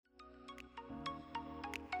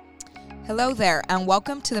Hello there, and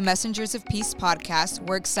welcome to the Messengers of Peace podcast.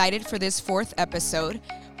 We're excited for this fourth episode.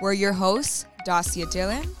 We're your hosts, Dacia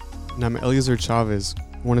Dillon. And I'm Eliezer Chavez.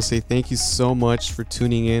 I want to say thank you so much for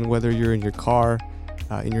tuning in, whether you're in your car,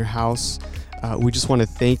 in your house. We just want to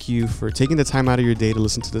thank you for taking the time out of your day to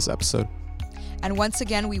listen to this episode. And once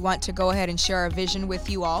again, we want to go ahead and share our vision with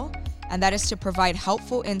you all, and that is to provide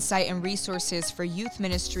helpful insight and resources for youth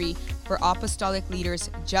ministry for apostolic leaders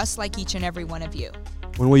just like each and every one of you.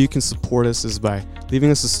 One way you can support us is by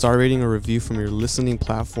leaving us a star rating or review from your listening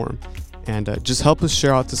platform. And just help us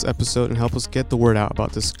share out this episode and help us get the word out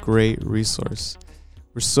about this great resource.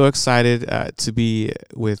 We're so excited to be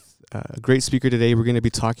with a great speaker today. We're going to be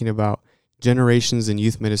talking about generations in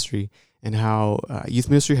youth ministry and how youth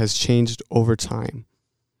ministry has changed over time.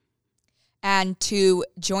 And to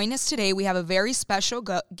join us today, we have a very special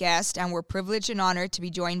guest, and we're privileged and honored to be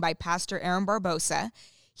joined by Pastor Aaron Barbosa.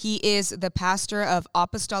 He is the pastor of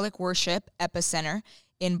Apostolic Worship Epicenter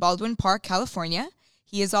in Baldwin Park, California.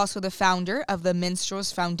 He is also the founder of the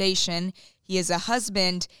Minstrels Foundation. He is a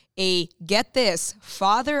husband, get this,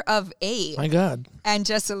 father of 8. My God. And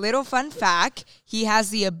just a little fun fact, he has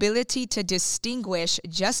the ability to distinguish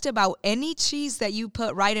just about any cheese that you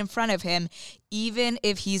put right in front of him, even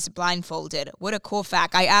if he's blindfolded. What a cool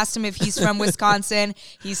fact. I asked him if he's from Wisconsin.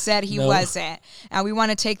 He said he wasn't. And we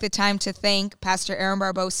want to take the time to thank Pastor Aaron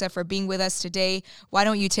Barbosa for being with us today. Why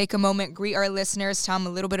don't you take a moment, greet our listeners, tell them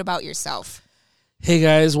a little bit about yourself. Hey,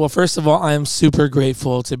 guys. Well, first of all, I am super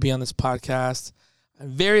grateful to be on this podcast.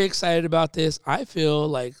 I'm very excited about this. I feel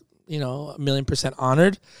like, 1,000,000%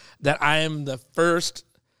 honored that I am the first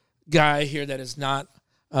guy here that is not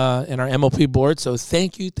in our MOP board. So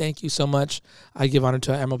thank you so much. I give honor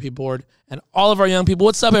to our MOP board and all of our young people.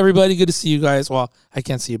 What's up, everybody? Good to see you guys. Well, I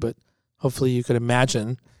can't see you, but hopefully you could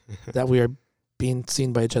imagine that we are being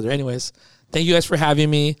seen by each other. Anyways, thank you guys for having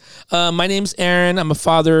me. My name's Aaron. I'm a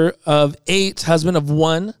father of 8, husband of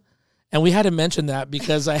 1. And we had to mention that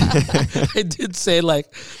because I did say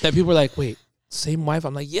that people were like, wait, same wife?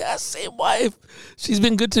 I'm like, yes, same wife. She's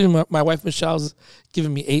been good to me. My wife, Michelle's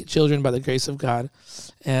given me 8 children by the grace of God.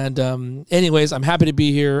 And anyways, I'm happy to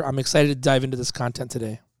be here. I'm excited to dive into this content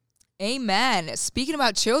today. Amen. Speaking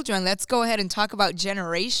about children, let's go ahead and talk about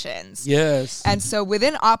generations. Yes. And so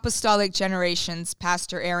within apostolic generations,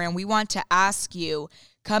 Pastor Aaron, we want to ask you,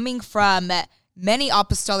 coming from many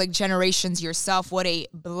apostolic generations yourself, what a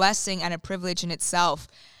blessing and a privilege in itself.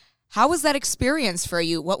 How was that experience for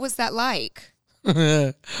you? What was that like?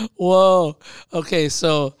 Whoa. Okay,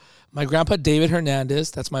 so my grandpa, David Hernandez,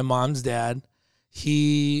 that's my mom's dad.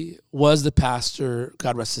 He was the pastor,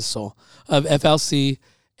 God rest his soul, of FLC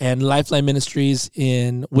and Lifeline Ministries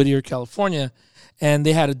in Whittier, California. And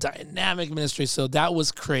they had a dynamic ministry, so that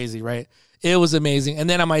was crazy, right? It was amazing. And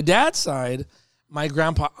then on my dad's side, my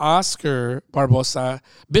grandpa Oscar Barbosa,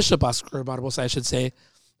 Bishop Oscar Barbosa, I should say,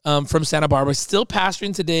 from Santa Barbara, still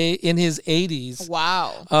pastoring today in his 80s.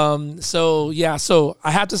 Wow. So I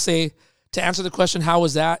have to say, to answer the question, how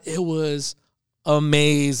was that? It was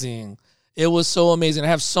amazing. It was so amazing. I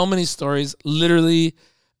have so many stories, literally,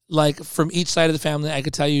 from each side of the family. I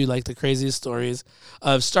could tell you, the craziest stories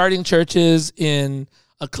of starting churches in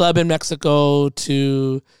a club in Mexico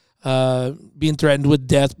to being threatened with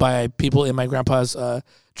death by people in my grandpa's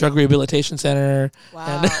drug rehabilitation center.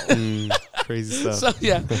 Wow. And Crazy stuff. So,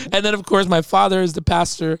 yeah. And then, of course, my father is the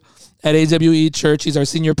pastor at AWE Church. He's our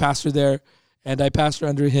senior pastor there, and I pastor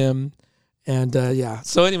under him. And,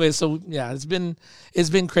 So, anyway, it's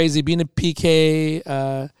been crazy being a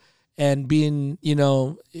PK and being,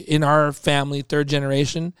 in our family, 3rd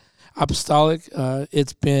generation apostolic.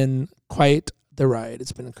 It's been quite the ride.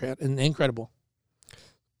 It's been incredible.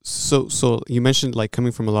 So you mentioned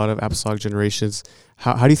coming from a lot of apostolic generations.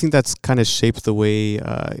 How do you think that's kind of shaped the way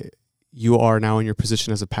you are now in your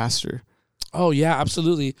position as a pastor? Oh, yeah,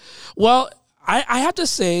 absolutely. Well, I have to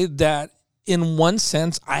say that in one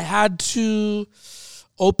sense, I had to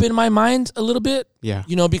open my mind a little bit. Yeah.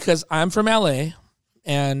 Because I'm from LA.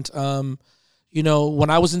 And, when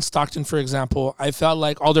I was in Stockton, for example, I felt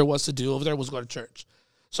like all there was to do over there was go to church.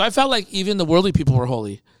 So I felt like even the worldly people were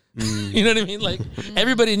holy. You know what I mean?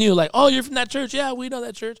 Everybody knew, oh, you're from that church. Yeah, we know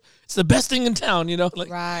that church. It's the best thing in town,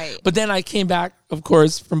 Right. But then I came back, of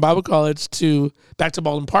course, from Bible college back to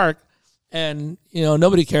Baldwin Park. And,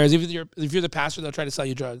 nobody cares. If you're the pastor, they'll try to sell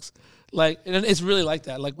you drugs. And it's really like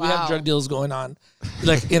that. We have drug deals going on,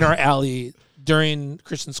 in our alley during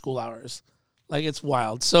Christian school hours. It's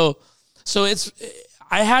wild. So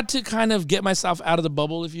I had to kind of get myself out of the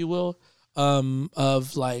bubble, if you will,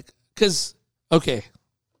 because, okay.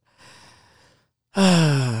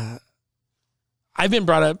 I've been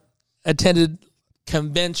brought up, attended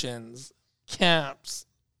conventions camps.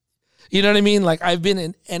 You know what I mean? Like, I've been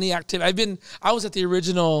in any activity. I was at the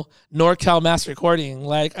original NorCal Mass Recording.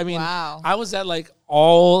 Like, I mean, Wow. I was at like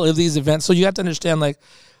all of these events. So you have to understand, like,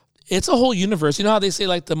 it's a whole universe. You know how they say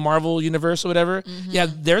like the Marvel universe or whatever? Mm-hmm. Yeah,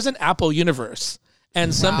 there's an Apple universe.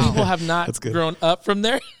 And some people have not grown up from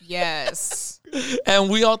there. Yes. And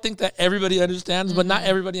we all think that everybody understands, but not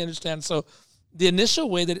everybody understands. So the initial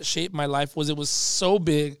way that it shaped my life was it was so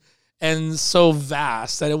big and so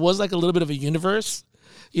vast that it was like a little bit of a universe,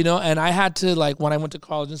 you know? And I had to, like, when I went to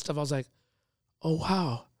college and stuff, I was like, oh,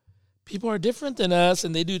 wow, people are different than us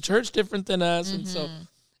and they do church different than us. And so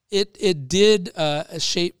it did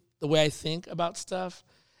shape the way I think about stuff.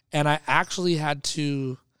 And I actually had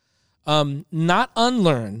to not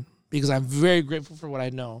unlearn, because I'm very grateful for what I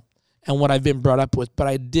know and what I've been brought up with, but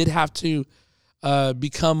I did have to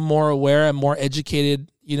become more aware and more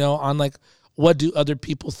educated, you know, on like what do other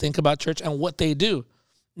people think about church and what they do.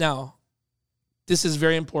 Now, this is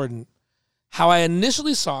very important. How I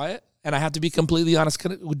initially saw it, and I have to be completely honest.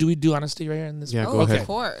 Do we do honesty right here in this? Yeah, one? go ahead. Of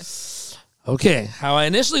course. Okay, how I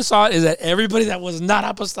initially saw it is that everybody that was not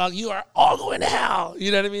apostolic, you are all going to hell.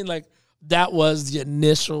 You know what I mean? Like, that was the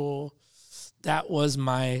initial, that was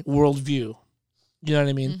my worldview. You know what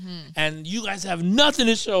I mean? Mm-hmm. And you guys have nothing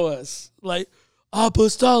to show us. Like,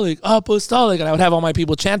 apostolic. And I would have all my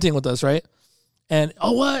people chanting with us, right? And,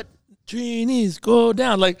 oh, what? Trinities, go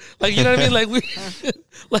down. Like, you know what I mean? Like, we,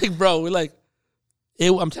 like, bro, we're like,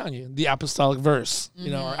 I'm telling you, the apostolic verse,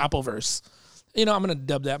 you know, or Apple verse. You know, I'm going to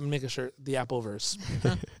dub that and make a shirt, the Apple verse.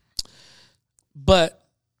 But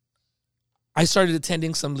I started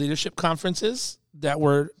attending some leadership conferences that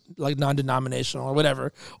were like non-denominational or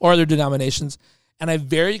whatever, or other denominations. And I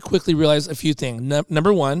very quickly realized a few things.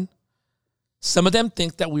 Number one, some of them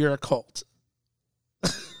think that we are a cult.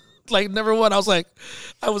 Like, number one, I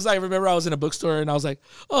remember I was in a bookstore and I was like,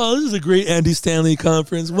 oh, this is a great Andy Stanley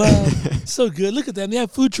conference. Wow, so good. Look at them. They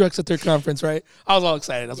have food trucks at their conference, right? I was all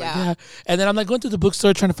excited. I was like, yeah. And then I'm like going through the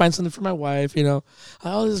bookstore trying to find something for my wife, you know.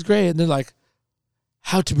 Oh, this is great. And they're like,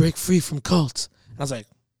 How to Break Free from Cults. And I was like,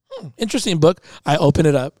 interesting book. I open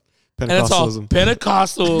it up. And it's all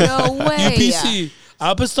Pentecostal. No way. UPC.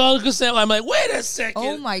 Apostolic Assembly. I'm like, wait a second.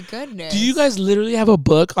 Oh, my goodness. Do you guys literally have a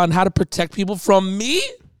book on how to protect people from me?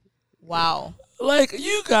 Wow. Like,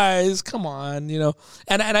 you guys, come on, you know.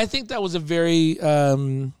 And I think that was a very,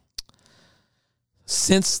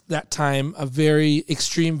 since that time, a very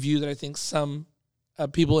extreme view that I think some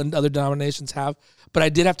people in other denominations have. But I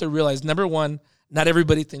did have to realize, number one, not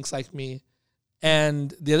everybody thinks like me.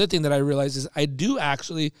 And the other thing that I realized is I do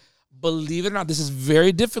actually, believe it or not, this is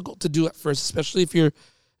very difficult to do at first, especially if you're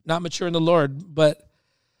not mature in the Lord. But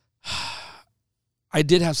I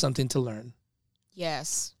did have something to learn.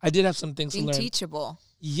 Yes. I did have some things to learn. Being teachable.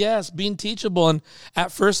 Yes, being teachable. And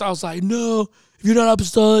at first I was like, no, if you're not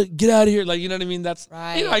apostolic, get out of here. Like, you know what I mean? That's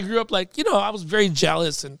right. You know, I grew up like, you know, I was very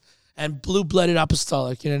jealous and blue-blooded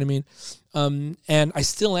apostolic, you know what I mean? And I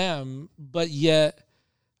still am, but yet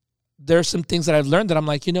there are some things that I've learned that I'm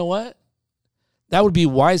like, you know what? That would be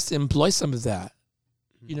wise to employ some of that.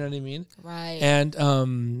 You know what I mean? Right. And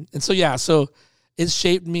so, yeah, so it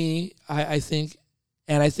shaped me, I think,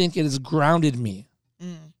 and I think it has grounded me.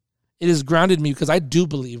 It has grounded me because I do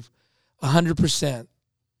believe 100%.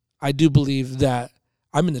 I do believe that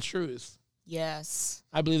I'm in the truth. Yes.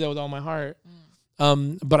 I believe that with all my heart.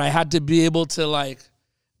 But I had to be able to like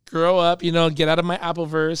grow up, you know, get out of my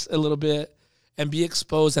Appleverse a little bit and be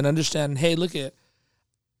exposed and understand, hey, look it,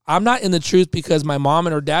 I'm not in the truth because my mom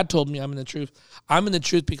and her dad told me I'm in the truth. I'm in the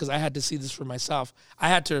truth because I had to see this for myself. I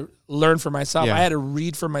had to learn for myself. Yeah. I had to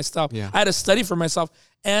read for myself. Yeah. I had to study for myself.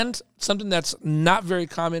 And something that's not very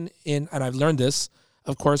common and I've learned this,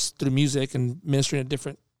 of course, through music and ministry in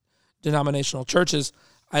different denominational churches,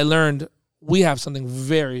 I learned we have something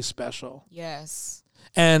very special. Yes.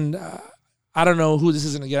 And I don't know who this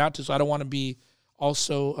is going to get out to, so I don't want to be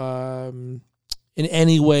also in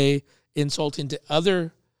any way insulting to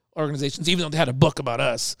other organizations, even though they had a book about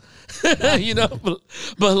us, you know,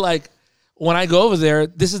 but like when I go over there,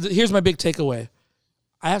 here's my big takeaway.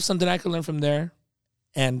 I have something I can learn from there,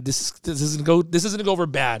 and this isn't gonna go over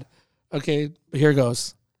bad. Okay, but here it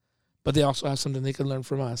goes. But they also have something they can learn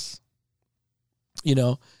from us, you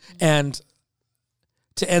know. And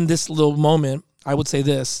to end this little moment, I would say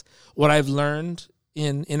this: what I've learned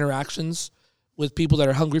in interactions with people that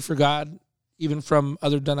are hungry for God, even from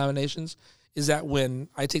other denominations, is that when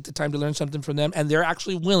I take the time to learn something from them and they're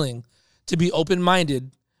actually willing to be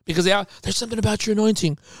open-minded because there's something about your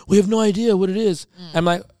anointing. We have no idea what it is. I'm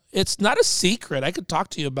like, it's not a secret. I could talk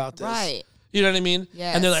to you about this. Right. You know what I mean?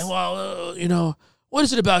 Yes. And they're like, well, you know, what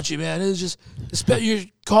is it about you, man? It's just you're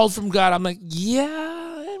called from God. I'm like,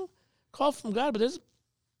 yeah, I'm called from God, but there's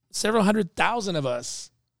several 100,000 of us.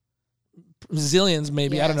 Zillions,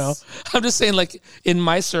 maybe. Yes. I don't know. I'm just saying, like, in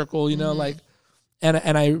my circle, you know, like,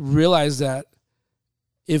 and I realize that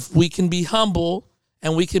if we can be humble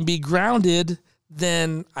and we can be grounded,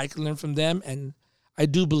 then I can learn from them. And I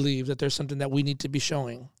do believe that there's something that we need to be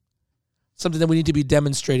showing, something that we need to be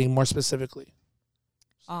demonstrating more specifically.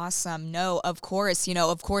 Awesome. No, of course,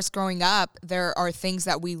 growing up, there are things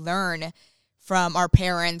that we learn from our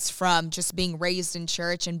parents, from just being raised in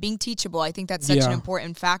church and being teachable. I think that's such an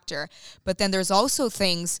important factor. But then there's also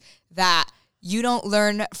things that you don't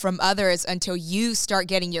learn from others until you start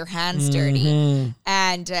getting your hands dirty.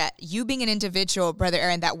 And you being an individual, Brother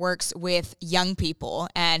Aaron, that works with young people,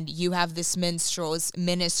 and you have this minstrels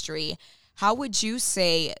ministry, how would you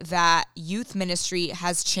say that youth ministry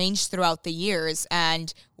has changed throughout the years?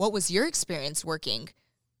 And what was your experience working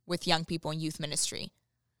with young people in youth ministry?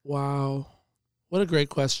 Wow. What a great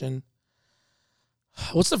question.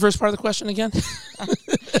 What's the first part of the question again?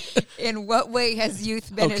 In what way has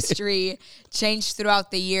youth ministry changed throughout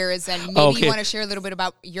the years? And maybe you want to share a little bit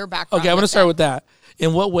about your background. Okay, I'm going to start with that.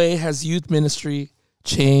 In what way has youth ministry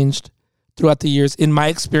changed throughout the years? In my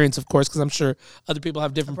experience, of course, because I'm sure other people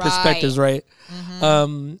have different perspectives, right?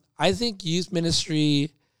 I think youth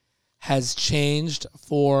ministry has changed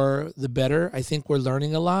for the better. I think we're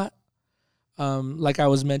learning a lot. Like I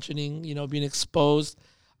was mentioning, being exposed.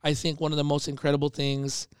 I think one of the most incredible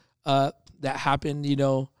things that happened,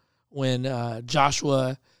 when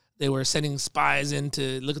Joshua, they were sending spies in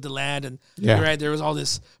to look at the land, and right, there was all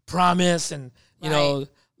this promise, and you know,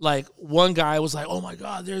 like one guy was like, "Oh my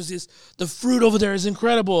God, the fruit over there is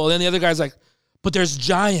incredible," and then the other guy's like, "But there's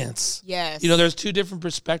giants." Yes, there's two different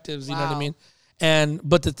perspectives. You know what I mean?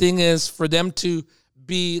 But the thing is, for them to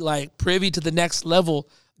be like privy to the next level,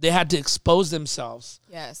 they had to expose themselves.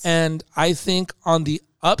 Yes, and I think on the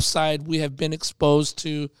upside, we have been exposed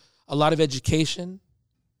to a lot of education.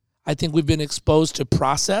 I think we've been exposed to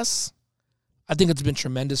process. I think it's been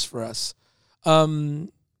tremendous for us.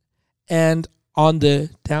 And on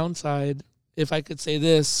the downside, if I could say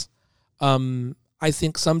this, I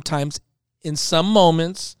think sometimes in some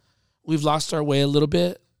moments we've lost our way a little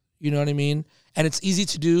bit. You know what I mean? And it's easy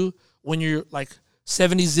to do when you're like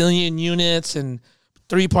 70 zillion units and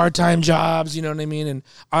 3 part-time jobs. You know what I mean? And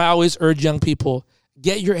I always urge young people,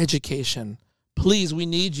 get your education. Please, we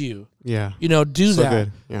need you. Yeah. Do so that.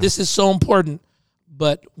 Good. Yeah. This is so important.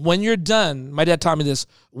 But when you're done, my dad taught me this,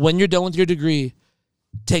 when you're done with your degree,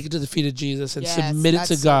 take it to the feet of Jesus and submit it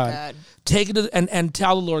to God. Take it to and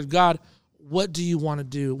tell the Lord, God, what do you want to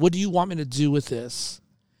do? What do you want me to do with this?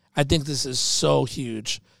 I think this is so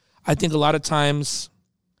huge. I think a lot of times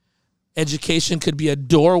education could be a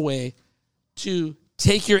doorway to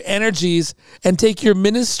take your energies and take your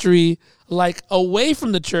ministry like away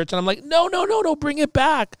from the church. And I'm like, no, bring it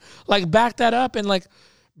back. Like back that up and like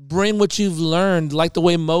bring what you've learned, like the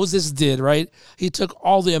way Moses did, right? He took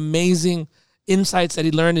all the amazing insights that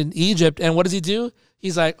he learned in Egypt. And what does he do?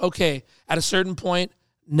 He's like, okay, at a certain point,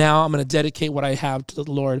 now I'm going to dedicate what I have to the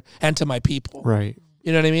Lord and to my people. Right.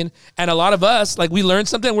 You know what I mean? And a lot of us, like we learn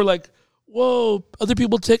something, we're like, whoa, other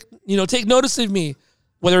people take notice of me.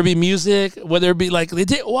 Whether it be music, whether it be like, they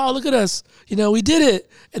did, wow, look at us. We did it.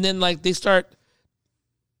 And then like they start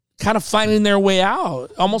kind of finding their way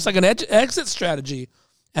out, almost like an exit strategy.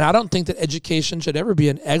 And I don't think that education should ever be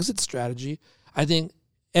an exit strategy. I think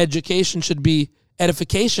education should be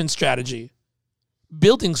edification strategy,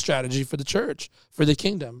 building strategy for the church, for the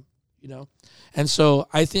kingdom, And so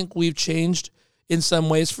I think we've changed in some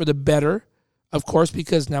ways for the better, of course,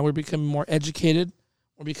 because now we're becoming more educated.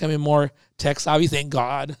 We're becoming more tech savvy, thank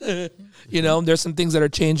God. There's some things that are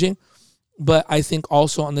changing. But I think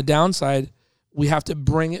also on the downside, we have to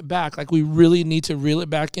bring it back. Like we really need to reel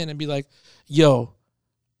it back in and be like, yo,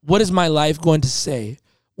 what is my life going to say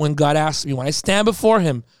when God asks me, when I stand before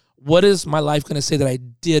him, what is my life going to say that I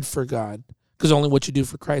did for God? Because only what you do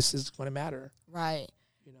for Christ is going to matter. Right.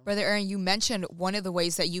 Brother Aaron, you mentioned one of the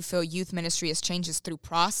ways that you feel youth ministry has changed is through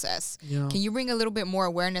process. Yeah. Can you bring a little bit more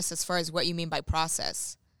awareness as far as what you mean by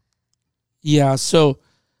process? Yeah, so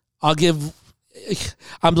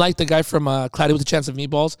I'm like the guy from Cloudy with a Chance of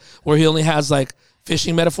Meatballs, where he only has like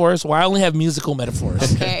fishing metaphors. Well, I only have musical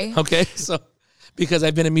metaphors. Okay. Okay, so because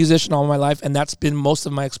I've been a musician all my life, and that's been most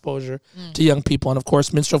of my exposure to young people. And of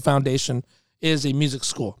course, Minstrel Foundation is a music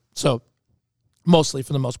school. So mostly,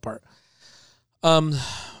 for the most part.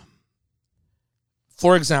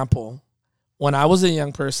 For example, when I was a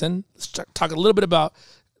young person, let's talk a little bit about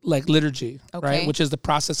like liturgy, right? Which is the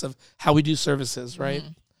process of how we do services, right?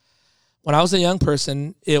 When I was a young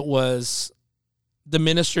person, it was the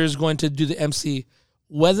minister is going to do the MC,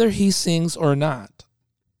 whether he sings or not.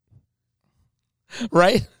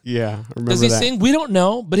 Right? Yeah. Remember Does he that. sing? We don't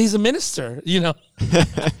know, but he's a minister, you know.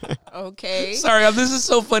 Okay. Sorry, this is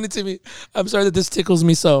so funny to me. I'm sorry that this tickles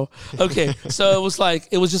me so. Okay, so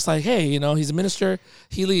it was just like, hey, you know, he's a minister,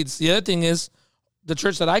 he leads. The other thing is, the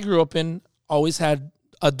church that I grew up in always had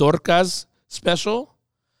a Dorcas special,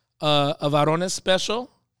 a Varones special,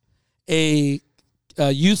 a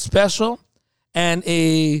youth special, and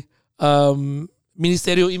a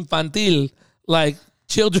Ministerio Infantil, like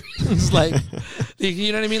children's, like,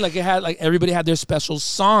 you know what I mean? Like, it had, like, everybody had their special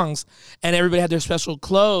songs and everybody had their special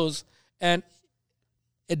clothes, and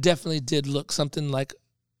it definitely did look something out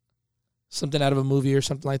of a movie or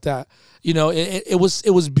something like that. You know, it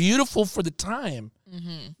was beautiful for the time.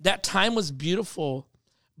 Mm-hmm. That time was beautiful,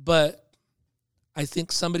 but I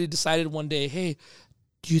think somebody decided one day, hey,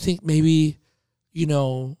 do you think maybe, you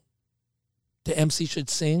know, the MC should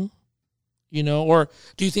sing? You know, or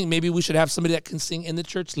do you think maybe we should have somebody that can sing in the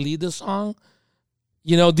church lead the song?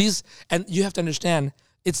 You know, and you have to understand,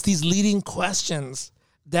 it's these leading questions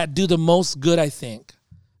that do the most good, I think.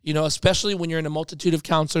 You know, especially when you're in a multitude of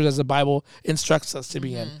counselors, as the Bible instructs us to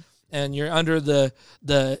be in, and you're under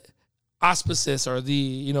the auspices or the,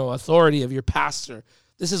 you know, authority of your pastor.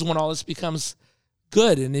 This is when all this becomes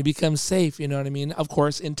good and it becomes safe. You know what I mean? Of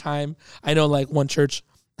course, in time, I know, like, one church,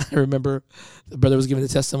 I remember the brother was giving the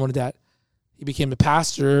testimony that he became the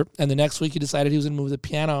pastor, and the next week he decided he was going to move the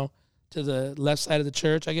piano to the left side of the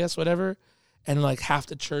church, I guess, whatever, and like half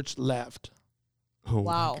the church left. Oh,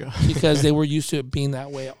 wow. my God. Because they were used to it being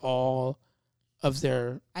that way all of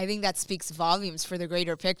their... I think that speaks volumes for the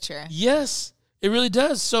greater picture. Yes, it really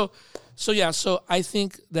does. So I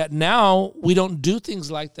think that now we don't do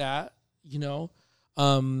things like that, you know.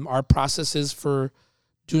 Our processes for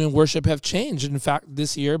doing worship have changed. In fact,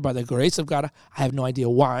 this year, by the grace of God, I have no idea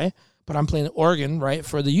why, but I'm playing organ, right,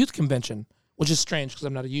 for the youth convention, which is strange because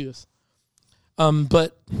I'm not a youth.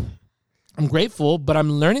 But I'm grateful, but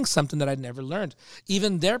I'm learning something that I'd never learned.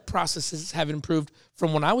 Even their processes have improved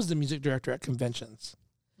from when I was the music director at conventions.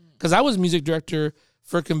 Because I was music director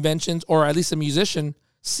for conventions, or at least a musician,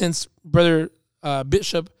 since Brother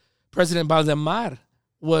Bishop, President Baldemar,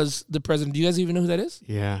 was the president. Do you guys even know who that is?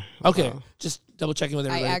 Yeah. Okay, Wow. just double checking with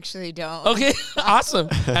everybody. I actually don't. Okay, awesome.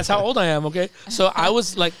 That's how old I am, okay? So I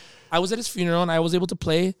was at his funeral, and I was able to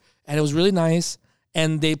play, and it was really nice,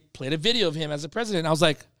 and they played a video of him as the president. I was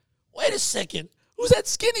like, wait a second, who's that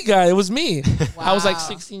skinny guy? It was me. Wow. I was like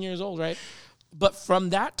 16 years old, right? But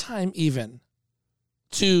from that time even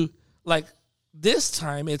to, like, this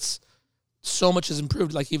time, it's so much has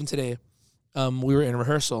improved. Like, even today, we were in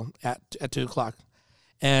rehearsal at 2 o'clock,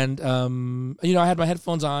 and, you know, I had my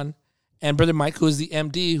headphones on, and Brother Mike, who is the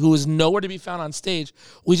MD, who is nowhere to be found on stage,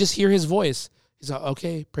 we just hear his voice. He's like,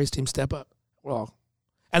 okay, praise team, step up. Well,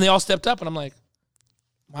 and they all stepped up, and I'm like,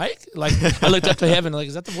 Mike? Like, I looked up to heaven, like,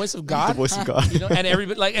 is that the voice of God? The voice of God. You know, and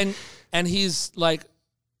everybody, like, and he's, like,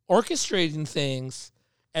 orchestrating things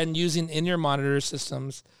and using in-ear monitor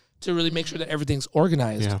systems to really make sure that everything's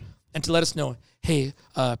organized. Yeah. And to let us know, hey,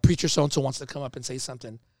 preacher so-and-so wants to come up and say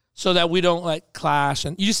something, so that we don't, like, clash.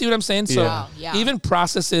 And you see what I'm saying? So Yeah. Yeah. even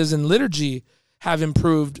processes in liturgy have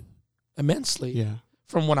improved immensely Yeah.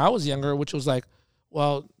 from when I was younger, which was like,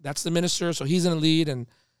 well, that's the minister, so he's in the lead, and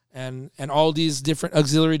all these different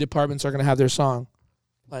auxiliary departments are going to have their song.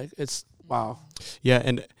 Like, it's, wow. Yeah,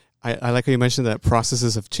 and I like how you mentioned that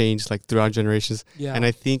processes have changed, like, throughout generations. Yeah. And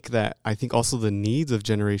I think also the needs of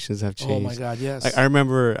generations have changed. Oh, my God, yes. Like, I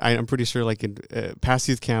remember, I'm pretty sure, like, in past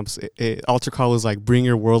youth camps, altar call was like, bring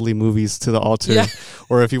your worldly movies to the altar. Yeah.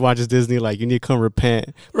 Or if you watch Disney, like, you need to come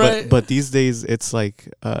repent. Right. But these days, it's like,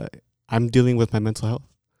 I'm dealing with my mental health.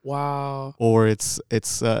 Wow. Or it's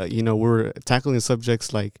you know, we're tackling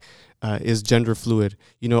subjects like, is gender fluid.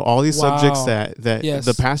 You know, all these Wow. subjects that Yes.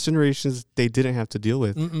 the past generations, they didn't have to deal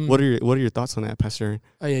with. Mm-mm. What are your thoughts on that, Pastor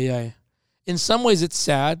Aaron? Yeah. In some ways, it's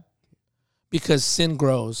sad because sin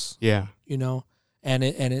grows. Yeah. You know, and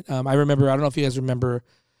it. I remember. I don't know if you guys remember,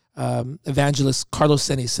 evangelist Carlos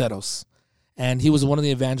Ceniceros, and he was one of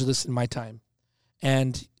the evangelists in my time.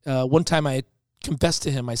 And one time, I confessed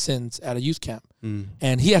to him my sins at a youth camp,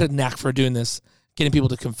 and he had a knack for doing this, getting people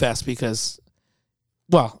to confess because,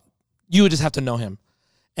 well, you would just have to know him,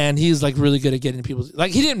 and he's like really good at getting people.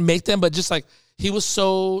 Like, he didn't make them, but just like he was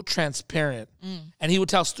so transparent, and he would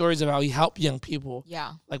tell stories of how he helped young people.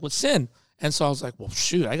 Yeah. Like with sin. And so I was like, well,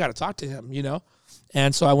 shoot, I got to talk to him, you know?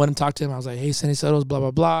 And so I went and talked to him. I was like, hey, Senny Soto's blah, blah,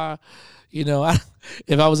 blah. You know,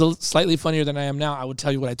 if I was slightly funnier than I am now, I would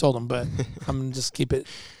tell you what I told him, but I'm going to just keep it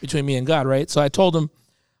between me and God, right? So I told him,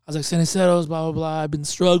 I was like, San Isidro's, blah, blah, blah. I've been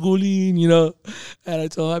struggling, you know. And I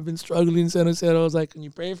told him, I've been struggling, San Isidro. I was like, can you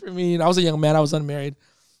pray for me? And I was a young man. I was unmarried.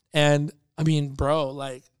 And, I mean, bro,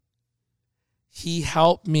 like, he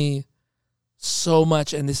helped me so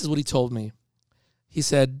much. And this is what he told me. He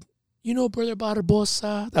said, you know, Brother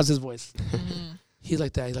Barbosa. That's his voice. Mm-hmm. He's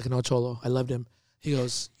like that. He's like an old cholo. I loved him. He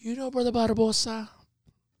goes, you know, Brother Barbosa.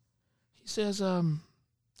 He says,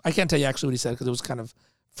 I can't tell you actually what he said because it was kind of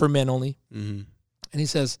for men only. Mm-hmm. And he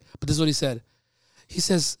says, but this is what he said. He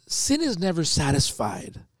says, sin is never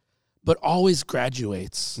satisfied, but always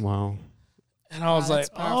graduates. Wow. And I was like,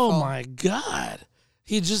 oh my God.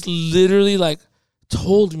 He just literally like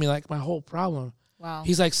told me like my whole problem. Wow.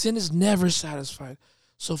 He's like, sin is never satisfied.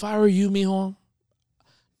 So if I were you, mijo,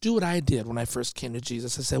 do what I did when I first came to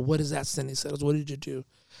Jesus. I said, what is that sin? He said, what did you do?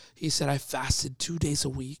 He said, I fasted 2 days a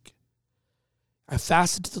week. I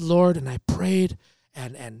fasted to the Lord and I prayed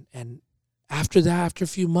and after that, after a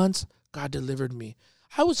few months, God delivered me.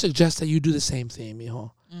 I would suggest that you do the same thing,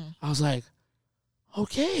 mijo. I was like,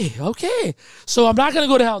 okay. So I'm not going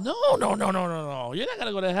to go to hell. No. You're not going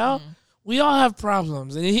to go to hell. We all have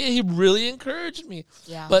problems. And he really encouraged me.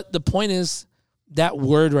 Yeah. But the point is that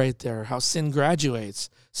word right there, how sin graduates.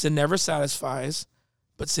 Sin never satisfies,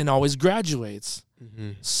 but sin always graduates.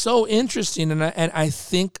 Mm-hmm. So interesting. And I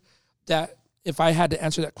think that if I had to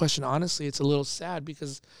answer that question honestly, it's a little sad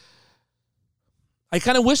because I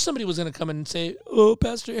kind of wish somebody was going to come in and say, oh,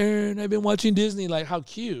 Pastor Aaron, I've been watching Disney. Like, how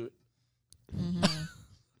cute. Mm-hmm.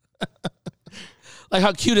 Like,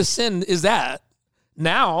 how cute a sin is that?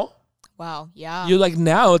 Now. Wow, yeah. You're like,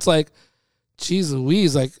 now it's like, geez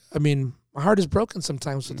Louise. Like, I mean, my heart is broken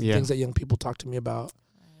sometimes with the things that young people talk to me about.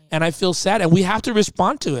 Right. And I feel sad. And we have to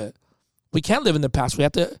respond to it. We can't live in the past. We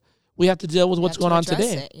have to deal with what's going on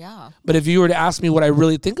today. Yeah. But if you were to ask me what I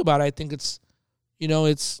really think about it, I think it's, you know,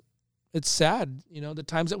 it's sad, you know, the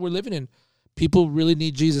times that we're living in. People really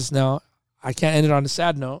need Jesus now. I can't end it on a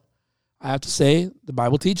sad note. I have to say, the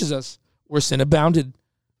Bible teaches us where sin abounded,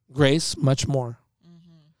 grace much more.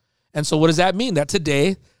 Mm-hmm. And so what does that mean? That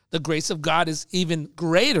today, the grace of God is even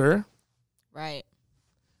greater. Right.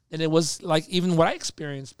 Than it was like even what I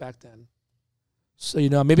experienced back then. So, you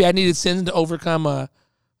know, maybe I needed sin to overcome,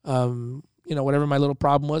 you know, whatever my little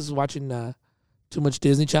problem was, watching too much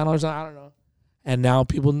Disney Channel or something. I don't know. And now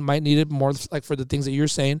people might need it more like for the things that you're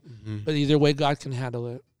saying. Mm-hmm. But either way, God can handle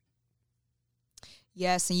it.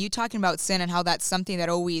 Yes, and you talking about sin and how that's something that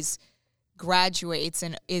always graduates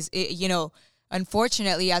and you know,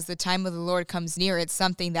 unfortunately, as the time of the Lord comes near, it's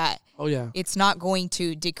something that it's not going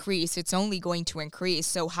to decrease. It's only going to increase.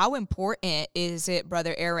 So how important is it,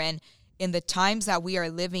 Brother Aaron, in the times that we are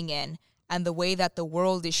living in and the way that the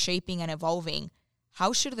world is shaping and evolving,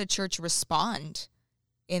 how should the church respond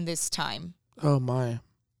in this time? Oh, my.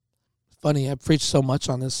 Funny, I've preached so much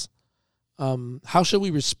on this. How should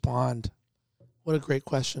we respond? What a great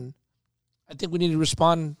question. I think we need to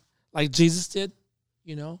respond like Jesus did,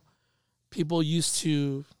 you know. People used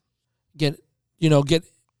to get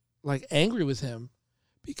like angry with him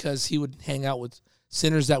because he would hang out with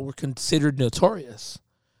sinners that were considered notorious.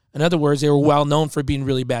 In other words, they were well known for being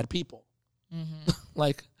really bad people. Mm-hmm.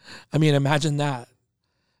 Like, I mean, imagine that,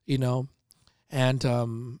 you know. And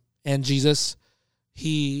Jesus,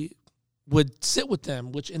 he would sit with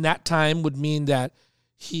them, which in that time would mean that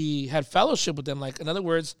he had fellowship with them. Like, in other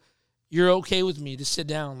words, you're okay with me to sit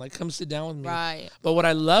down. Like, come sit down with me. Right. But what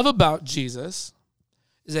I love about Jesus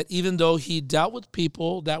is that even though he dealt with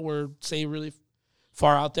people that were, say, really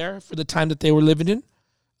far out there for the time that they were living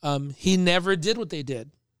in, he never did what they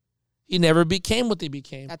did. He never became what they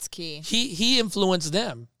became. That's key. He influenced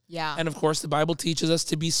them. Yeah. And, of course, the Bible teaches us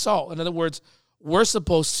to be salt. In other words, we're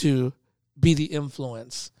supposed to be the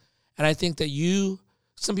influence. And I think that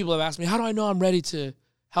some people have asked me, how do I know I'm ready to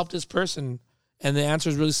help this person? And the answer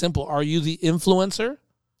is really simple. Are you the influencer?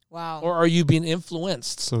 Wow. Or are you being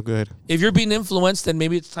influenced? So good. If you're being influenced, then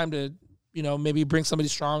maybe it's time to, you know, maybe bring somebody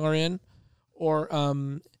stronger in or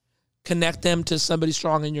connect them to somebody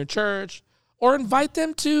strong in your church or invite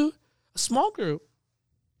them to a small group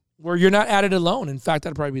where you're not at it alone. In fact,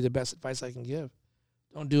 that'd probably be the best advice I can give.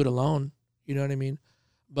 Don't do it alone. You know what I mean?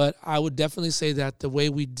 But I would definitely say that the way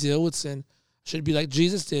we deal with sin should be like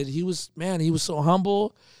Jesus did. He was so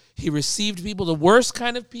humble. He received people, the worst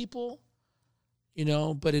kind of people, you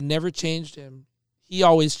know, but it never changed him. He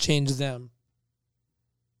always changed them.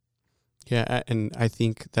 Yeah, and I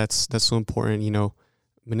think that's so important, you know,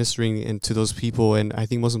 ministering into those people. And I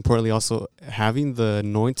think most importantly also having the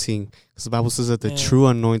anointing, because the Bible says that the true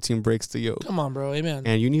anointing breaks the yoke. Come on, bro. Amen.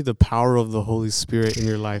 And you need the power of the Holy Spirit in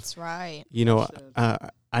your life. That's right. You know,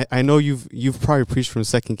 I know you've probably preached from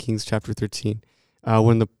 2 Kings chapter 13.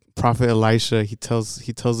 when the prophet Elisha, he tells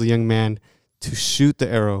the young man to shoot the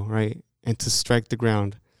arrow, right, and to strike the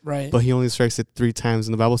ground. Right. But he only strikes it 3 times,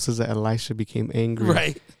 and the Bible says that Elisha became angry.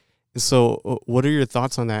 Right. And so, what are your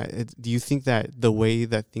thoughts on that? Do you think that the way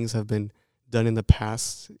that things have been done in the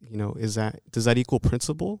past, does that equal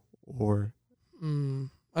principle, or?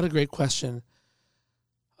 What a great question.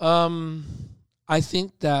 I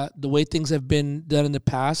think that the way things have been done in the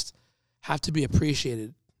past have to be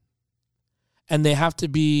appreciated, and they have to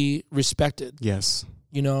be respected. Yes.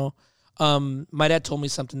 My dad told me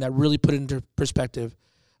something that really put it into perspective.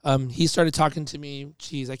 He started talking to me,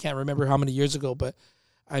 I can't remember how many years ago, but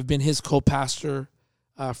I've been his co-pastor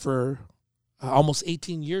for almost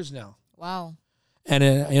 18 years now. Wow. And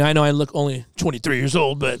I know I look only 23 years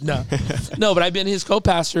old, but no. No, but I've been his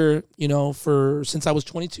co-pastor, since I was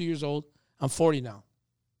 22 years old. I'm 40 now.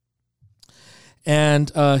 And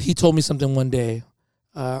he told me something one day.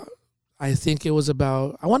 I think it was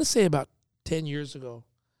about 10 years ago.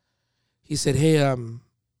 He said, hey,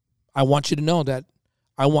 I want you to know that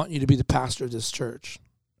I want you to be the pastor of this church.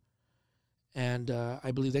 And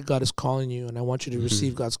I believe that God is calling you, and I want you to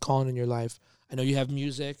receive God's calling in your life. I know you have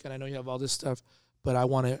music, and I know you have all this stuff, but I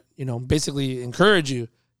want to, basically encourage you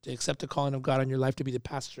to accept the calling of God on your life to be the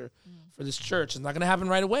pastor for this church. It's not going to happen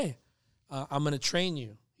right away. I'm going to train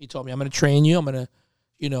you. He told me, I'm going to train you. I'm going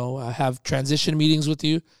to, have transition meetings with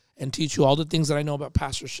you and teach you all the things that I know about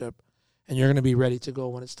pastorship. And you're going to be ready to go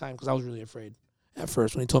when it's time. Because I was really afraid at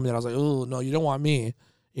first. When he told me that, I was like, oh, no, you don't want me,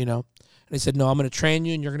 And he said, no, I'm going to train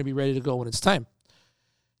you, and you're going to be ready to go when it's time.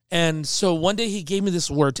 And so one day he gave me this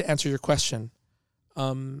word to answer your question.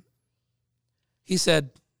 He said,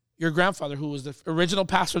 your grandfather, who was the original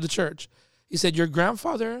pastor of the church, he said, your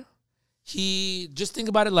grandfather, he, just think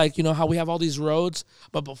about it like, how we have all these roads.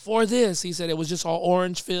 But before this, he said, it was just all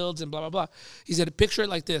orange fields and blah, blah, blah. He said, picture it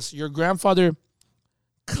like this. Your grandfather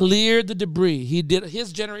cleared the debris.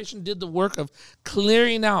 His generation did the work of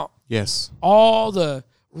clearing out all the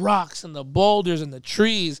rocks and the boulders and the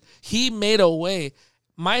trees. He made a way.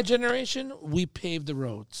 My generation, we paved the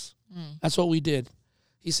roads. That's what we did.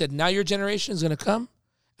 He said, now your generation is going to come,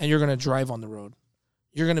 and you're going to drive on the road.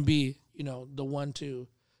 You're going to be, the one to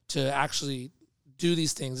actually do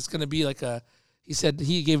these things. It's going to be like he said,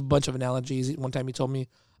 he gave a bunch of analogies. One time he told me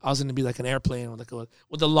I was going to be like an airplane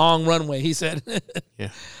with a long runway, he said. Yeah.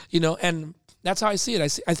 And that's how I see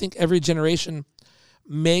it. I think every generation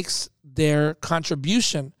makes their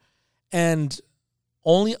contribution, and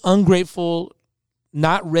only ungrateful,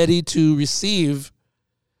 not ready to receive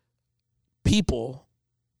people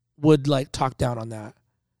would talk down on that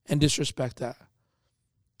and disrespect that.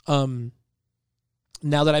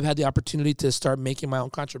 Now that I've had the opportunity to start making my own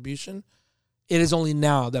contribution, it is only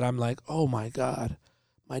now that I'm like, oh my God,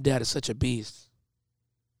 my dad is such a beast.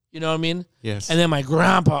 You know what I mean? Yes. And then my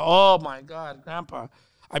grandpa, oh my God, grandpa.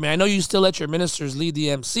 I mean, I know you still let your ministers lead the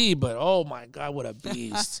MC, but oh my God, what a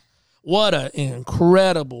beast. What an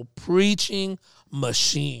incredible preaching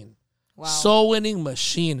machine. Wow. Soul winning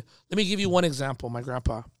machine. Let me give you one example, my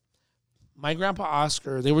grandpa. My grandpa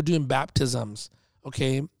Oscar, they were doing baptisms,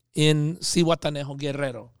 okay, in Cihuatanejo,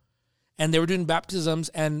 Guerrero. And they were doing baptisms,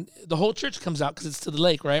 and the whole church comes out because it's to the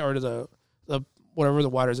lake, right? Or to the whatever the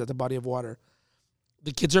water is at the body of water.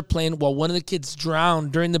 The kids are playing. Well, one of the kids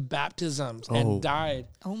drowned during the baptisms and died.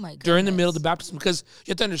 Oh my goodness. During the middle of the baptism. Because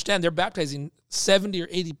you have to understand, they're baptizing 70 or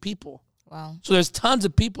 80 people. Wow. So there's tons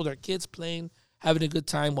of people. There are kids playing, having a good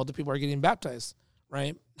time while the people are getting baptized,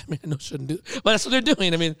 right? I mean, I know shouldn't do, but that's what they're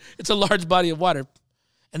doing. I mean, it's a large body of water.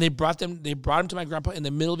 And they brought him to my grandpa in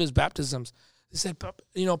the middle of his baptisms. They said,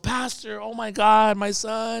 Pastor, oh my God, my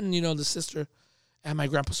son, the sister. And my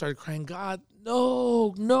grandpa started crying, God,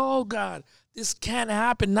 no, God, this can't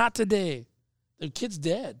happen, not today. The kid's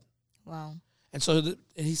dead. Wow. And so and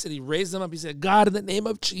he said, he raised them up. He said, God, in the name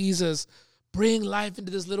of Jesus, bring life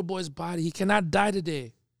into this little boy's body. He cannot die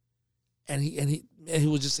today. And he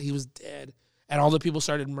was dead. And all the people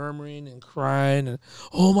started murmuring and crying and,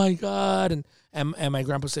 oh my God. And my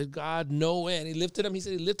grandpa said, God, no way. And he lifted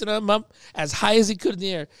him up as high as he could in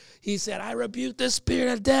the air. He said, I rebuke the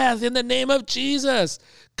spirit of death in the name of Jesus.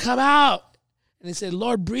 Come out. And he said,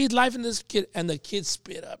 Lord, breathe life in this kid. And the kid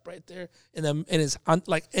spit up right there in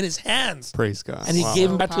his hands. Praise God. And he gave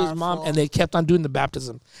him back to his mom, and they kept on doing the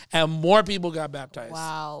baptism. And more people got baptized.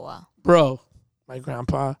 Wow. Bro, my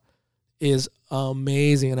grandpa is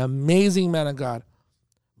amazing, an amazing man of God.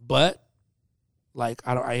 But I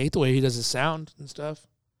hate the way he does his sound and stuff.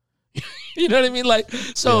 You know what I mean?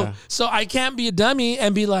 So I can't be a dummy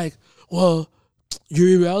and be like, well,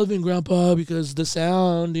 you're irrelevant, grandpa, because the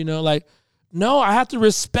sound, No, I have to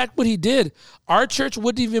respect what he did. Our church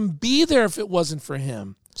wouldn't even be there if it wasn't for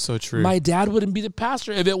him. So true. My dad wouldn't be the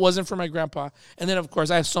pastor if it wasn't for my grandpa. And then, of course,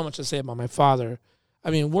 I have so much to say about my father. I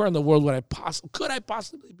mean, where in the world could I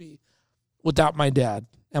possibly be without my dad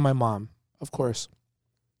and my mom, of course.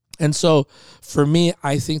 And so for me,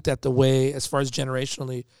 I think that the way, as far as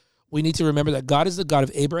generationally, we need to remember that God is the God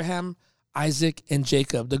of Abraham, Isaac, and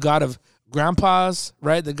Jacob, the God of grandpas,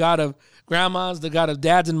 right? The God of grandmas, the God of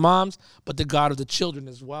dads and moms, but the God of the children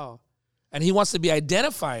as well. And he wants to be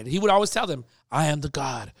identified. He would always tell them, I am the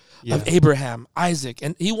God of Abraham, Isaac.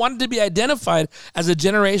 And he wanted to be identified as a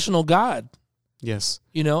generational God. Yes.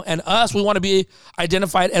 You know, and us, we want to be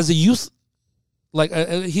identified as a youth, like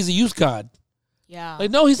he's a youth God. Yeah.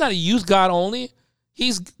 Like, no, he's not a youth God only.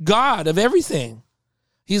 He's God of everything.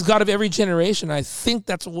 He's God of every generation. I think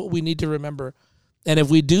that's what we need to remember. And if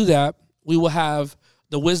we do that, we will have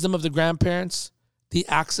the wisdom of the grandparents, the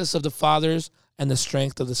access of the fathers, and the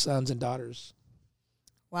strength of the sons and daughters.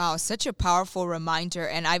 Wow, such a powerful reminder.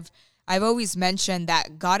 And I've always mentioned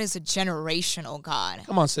that God is a generational God.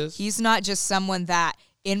 Come on, sis. He's not just someone that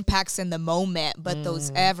impacts in the moment, but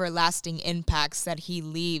those everlasting impacts that he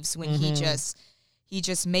leaves when he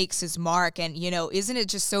just makes his mark. And, you know, isn't it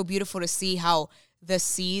just so beautiful to see how the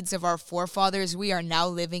seeds of our forefathers, we are now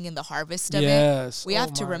living in the harvest of it? We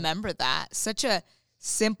have to remember that. Such a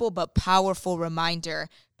simple but powerful reminder,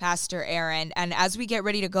 Pastor Aaron. And as we get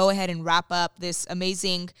ready to go ahead and wrap up this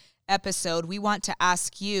amazing episode, we want to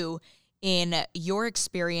ask you, in your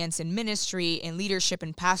experience in ministry, in leadership,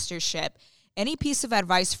 and pastorship, any piece of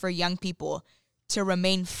advice for young people to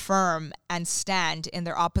remain firm and stand in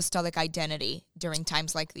their apostolic identity during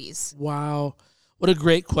times like these? Wow. What a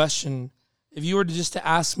great question. If you were to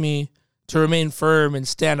ask me to remain firm and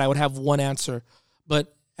stand, I would have one answer.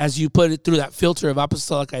 But as you put it through that filter of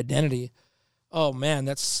apostolic identity, oh man,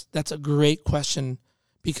 that's a great question,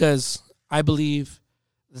 because I believe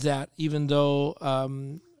that even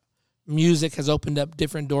though music has opened up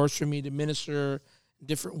different doors for me to minister in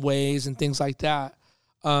different ways and things like that,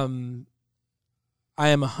 I am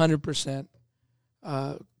 100%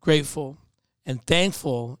 grateful and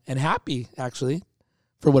thankful and happy, actually,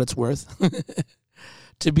 for what it's worth,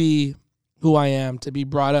 to be who I am, to be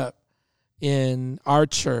brought up in our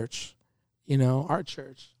church, and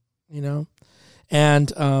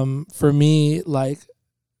for me, like,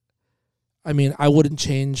 I mean, I wouldn't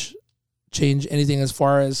change anything as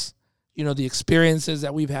far as, the experiences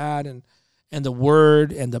that we've had and the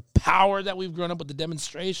word and the power that we've grown up with, the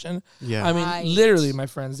demonstration. Yeah. I mean, literally, my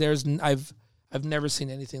friends, I've never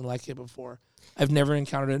seen anything like it before. I've never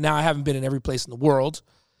encountered it. Now, I haven't been in every place in the world,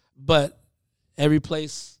 but every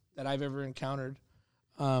place that I've ever encountered,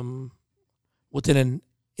 within an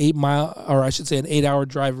 8-hour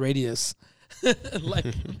drive radius,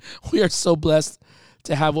 like, we are so blessed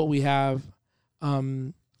to have what we have.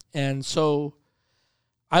 And so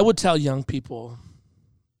I would tell young people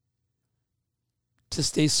to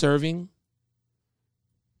stay serving.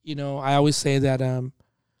 I always say that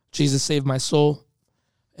Jesus saved my soul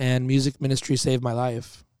and music ministry saved my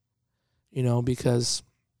life, because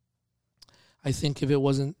I think if it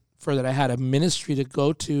wasn't for that I had a ministry to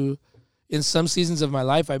go to in some seasons of my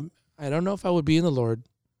life, I don't know if I would be in the Lord.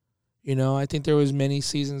 I think there was many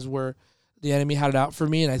seasons where the enemy had it out for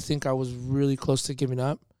me, and I think I was really close to giving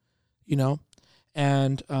up,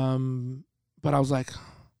 and but I was like,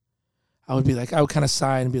 I would kind of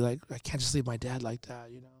sigh and be like, I can't just leave my dad like that,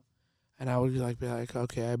 and I would be like,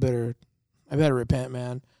 okay, I better repent,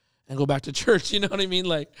 man, and go back to church. You know what I mean?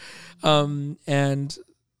 Like, and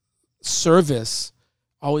service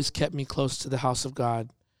always kept me close to the house of God,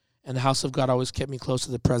 and the house of God always kept me close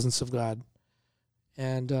to the presence of God.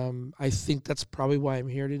 And I think that's probably why I'm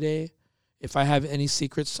here today. If I have any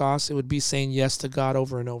secret sauce, it would be saying yes to God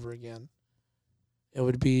over and over again. It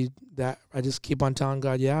would be that I just keep on telling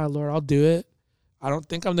God, yeah, Lord, I'll do it. I don't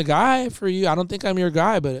think I'm the guy for you. I don't think I'm your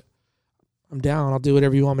guy, but I'm down. I'll do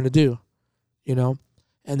whatever you want me to do, And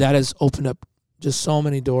that has opened up just so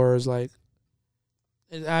many doors. Like,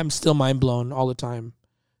 I'm still mind blown all the time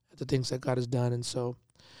at the things that God has done. And so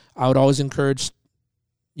I would always encourage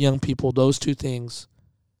young people, those two things,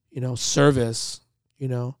 service,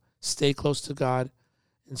 stay close to God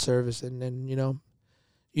and service. And then,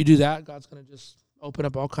 you do that, God's going to just open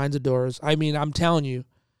up all kinds of doors. I mean, I'm telling you,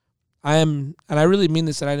 and I really mean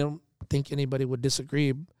this, and I don't think anybody would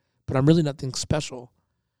disagree, but I'm really nothing special.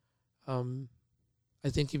 I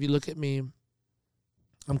think if you look at me,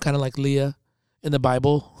 I'm kind of like Leah in the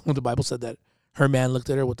Bible. When the Bible said that her man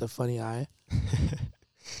looked at her with a funny eye.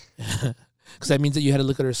 Because that means that you had to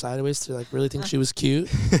look at her sideways to really think she was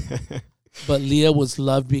cute. but Leah was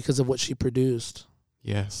loved because of what she produced.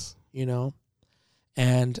 Yes. You know?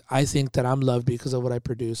 And I think that I'm loved because of what I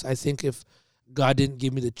produce. I think if God didn't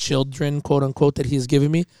give me the children, quote unquote, that He's given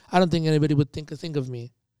me, I don't think anybody would think of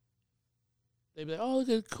me. They'd be like, "Oh, look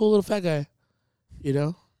at a cool little fat guy," you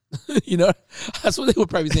know. You know, that's what they would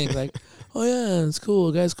probably think. Like, "Oh yeah, it's cool.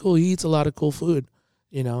 The guy's cool. He eats a lot of cool food."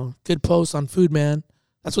 You know, good posts on food, man.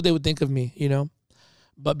 That's what they would think of me. You know,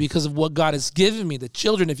 but because of what God has given me, the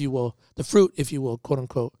children, if you will, the fruit, if you will, quote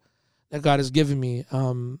unquote, that God has given me,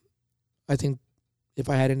 I think if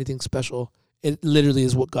I had anything special, it literally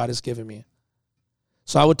is what God has given me.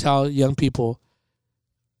 So I would tell young people,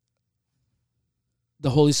 the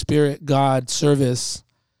Holy Spirit, God, service,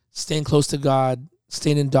 staying close to God,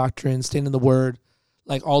 staying in doctrine, staying in the Word,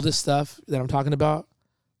 like all this stuff that I'm talking about,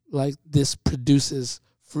 like this produces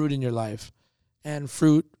fruit in your life. And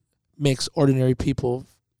fruit makes ordinary people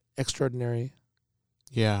extraordinary.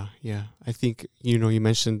 Yeah. I think, you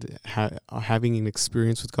mentioned having an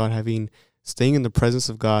experience with God, staying in the presence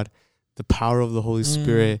of God, the power of the Holy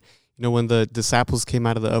Spirit. When the disciples came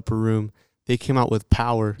out of the upper room, they came out with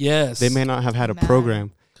power. Yes. They may not have had a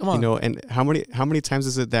program. Come on. And how many times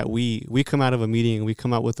is it that we come out of a meeting and we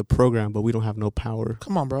come out with a program, but we don't have no power?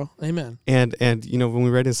 Come on, bro. Amen. And when we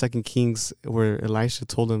read in 2 Kings where Elisha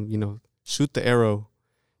told him, shoot the arrow,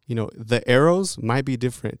 the arrows might be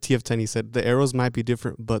different. TF10, he said, the arrows might be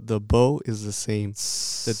different, but the bow is the same.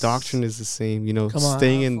 The doctrine is the same.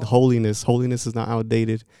 Staying in holiness. Holiness is not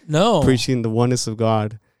outdated. No. Preaching the oneness of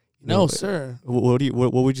God. No, sir.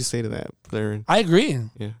 What would you say to that, Aaron? I agree.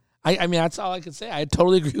 Yeah. I mean, that's all I could say. I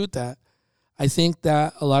totally agree with that. I think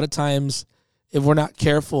that a lot of times, if we're not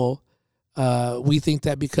careful, we think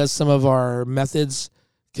that because some of our methods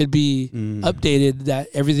could be updated, that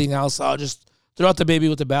everything else, I'll just throw out the baby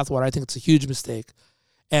with the bathwater. I think it's a huge mistake.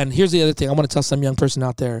 And here's the other thing. I want to tell some young person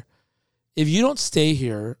out there. If you don't stay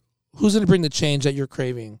here, who's going to bring the change that you're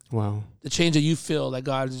craving? Wow. The change that you feel that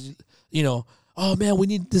God is, oh, man, we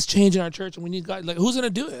need this change in our church and we need God. Like, who's going to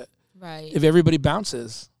do it? Right. If everybody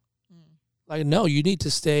bounces. Like, no, you need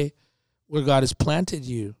to stay where God has planted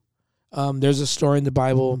you. There's a story in the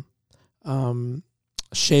Bible,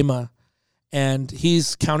 Shema, and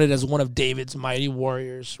he's counted as one of David's mighty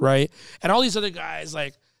warriors, right? And all these other guys,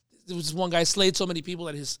 like, there was one guy slayed so many people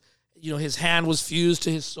that his hand was fused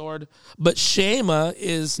to his sword. But Shema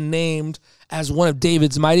is named as one of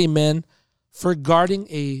David's mighty men for guarding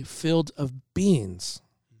a field of beans.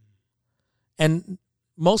 And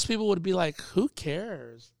most people would be like, who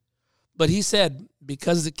cares? But he said,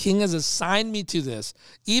 because the king has assigned me to this,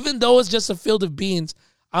 even though it's just a field of beans,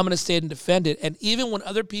 I'm going to stay and defend it. And even when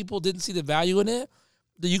other people didn't see the value in it,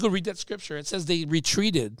 you could read that scripture. It says they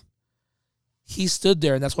retreated. He stood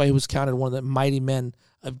there, and that's why he was counted one of the mighty men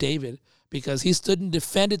of David, because he stood and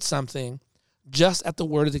defended something just at the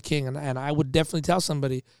word of the king. And I would definitely tell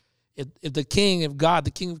somebody, if the king, if God,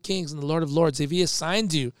 the King of Kings and the Lord of Lords, if he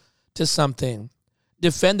assigned you to something,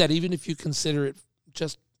 defend that, even if you consider it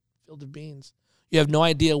just field of beans. You have no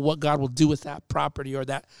idea what God will do with that property or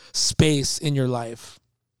that space in your life.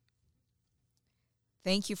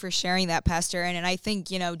 Thank you for sharing that, Pastor Aaron. And I think,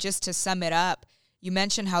 just to sum it up, you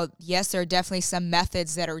mentioned how, yes, there are definitely some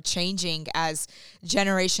methods that are changing as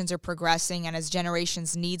generations are progressing and as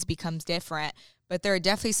generations' needs becomes different. But there are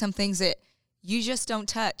definitely some things that you just don't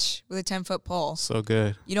touch with a 10-foot pole. So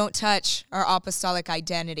good. You don't touch our apostolic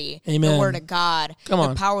identity. Amen. The word of God.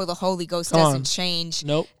 The power of the Holy Ghost doesn't change.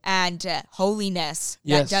 Nope. And holiness,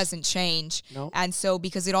 that doesn't change. Nope. And so,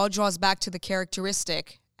 because it all draws back to the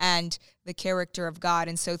characteristic and the character of God.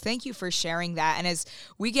 And so thank you for sharing that. And as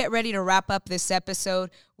we get ready to wrap up this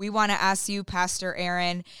episode, we want to ask you, Pastor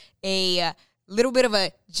Aaron, a little bit of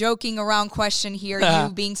a joking around question here. You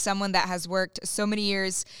being someone that has worked so many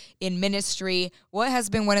years in ministry, what has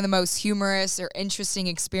been one of the most humorous or interesting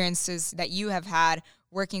experiences that you have had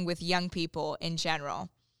working with young people in general?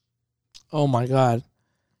 Oh my God.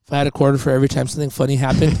 If I had a quarter for every time something funny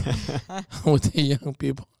happened with the young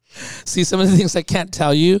people. See, some of the things I can't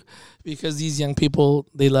tell you because these young people,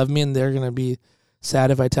 they love me and they're going to be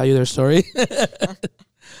sad if I tell you their story.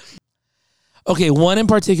 Okay, one in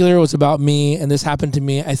particular was about me, and this happened to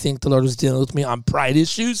me. I think the Lord was dealing with me on pride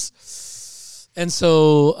issues. And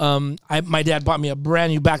so my dad bought me a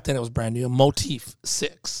brand new, back then it was brand new, a Motif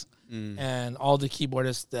 6. And all the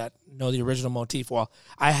keyboardists that know the original Motif, well,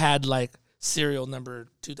 I had like serial number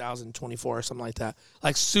 2024 or something like that.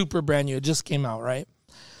 Like super brand new. It just came out, right?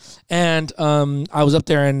 And I was up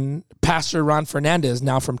there, and Pastor Ron Fernandez,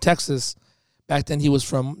 now from Texas, back then he was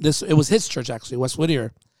from it was his church actually, West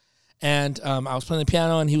Whittier. And I was playing the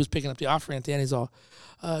piano, and he was picking up the offering at the end. He's all,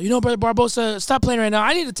 Brother Barbosa, stop playing right now.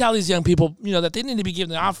 I need to tell these young people, that they need to be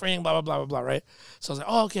giving the offering, blah, blah, blah, blah, blah, right? So I was like,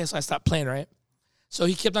 oh, okay. So I stopped playing, right? So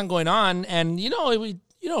he kept on going on, and,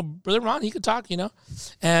 Brother Ron, he could talk,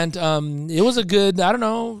 And it was a good,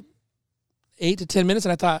 8 to 10 minutes,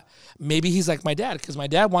 and I thought maybe he's like my dad, because my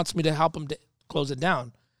dad wants me to help him to close it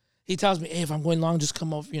down. He tells me, hey, if I'm going long, just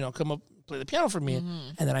come up, play the piano for me. Mm-hmm.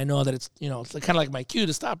 And then I know that it's, it's kind of like my cue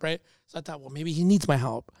to stop, right? So I thought, well, maybe he needs my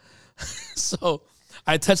help. So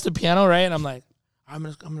I touched the piano, right? And I'm like, I'm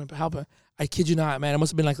gonna help him. I kid you not, man. It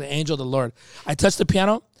must have been like the angel of the Lord. I touched the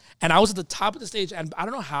piano, and I was at the top of the stage, and I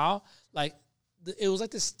don't know how, it was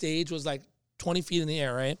like the stage was like 20 feet in the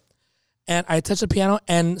air, right? And I touched the piano,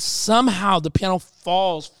 and somehow the piano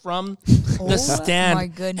falls from the stand. My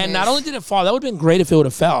goodness. And not only did it fall, that would have been great if it would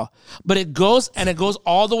have fell, but it goes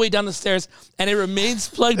all the way down the stairs, and it remains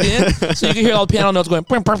plugged in, so you can hear all the piano notes going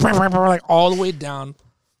like all the way down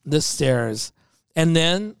the stairs. And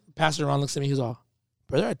then Pastor Ron looks at me, he's all,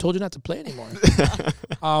 brother, I told you not to play anymore.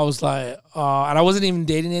 I was like, and I wasn't even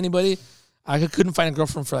dating anybody. I couldn't find a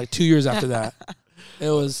girlfriend for like 2 years after that.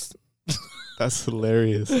 It was... That's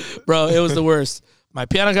hilarious. Bro, it was the worst. My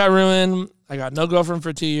piano got ruined. I got no girlfriend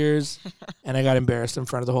for 2 years, and I got embarrassed in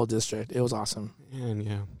front of the whole district. It was awesome. Man,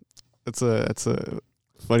 yeah. That's a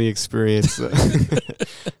funny experience.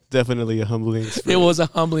 Definitely a humbling experience. It was a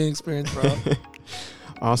humbling experience, bro.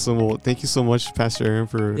 Awesome. Well, thank you so much, Pastor Aaron,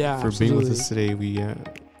 for being with us today. We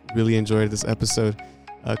really enjoyed this episode.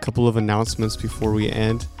 A couple of announcements before we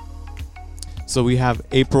end. So we have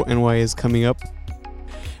April NYA is coming up.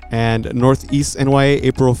 And Northeast NYA,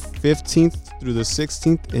 April 15th through the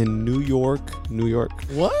 16th in New York.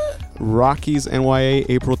 What? Rockies NYA,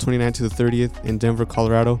 April 29th to the 30th in Denver,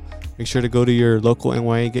 Colorado. Make sure to go to your local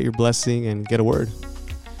NYA, get your blessing, and get a word.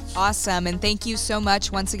 Awesome. And thank you so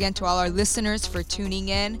much once again to all our listeners for tuning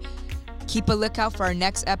in. Keep a lookout for our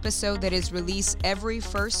next episode that is released every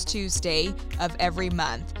first Tuesday of every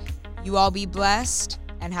month. You all be blessed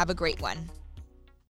and have a great one.